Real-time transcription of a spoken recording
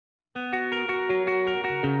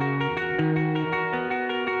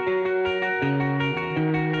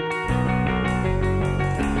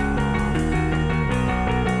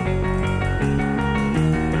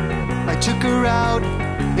took her out.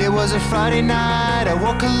 It was a Friday night, I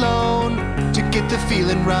woke alone to get the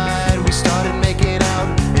feeling right. We started making out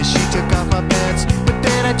and she took off my pants, but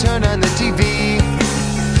then I turned on the TV,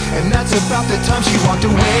 and that's about the time she walked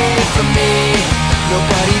away from me.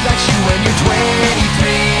 Nobody likes you when you're 23,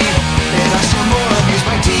 and I still more abuse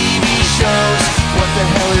my TV shows. What the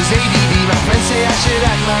hell is ADD? My friends say I should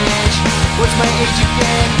act my age. What's my age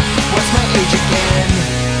again? What's my age again?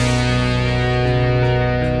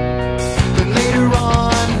 Then later on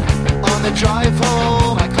the drive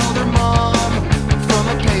home, I called her mom from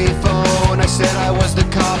a payphone. I said I was the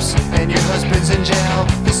cops and your husband's in jail.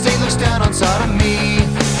 The state looks down on sodomy,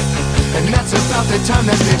 and that's about the time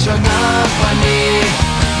that bitch hung up on me.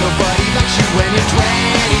 Nobody likes you when you're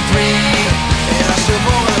 23, and I still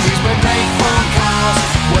more abuse my bank phone calls.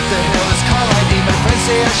 What the hell is call ID? My friends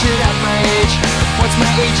say I should have my age. What's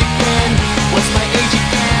my age again? What's my age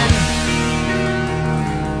again?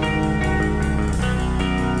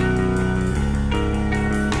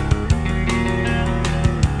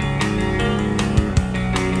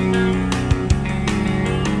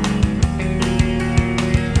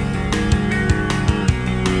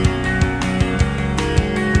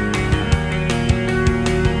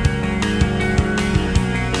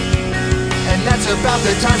 About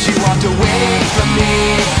the time she walked away from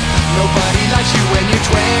me. Nobody likes you when you're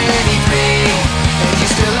 23, and you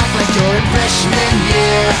still act like you're in freshman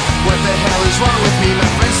year. What the hell is wrong with me? My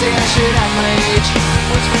friends say I should act my age.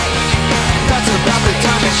 What's my age again? That's about the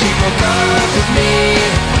time that she broke up with me.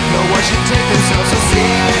 No one should take themselves so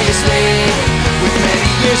seriously, with many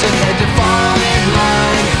years ahead to fall in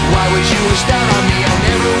line. Why would you wish down on me? I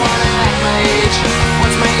never wanna act my age.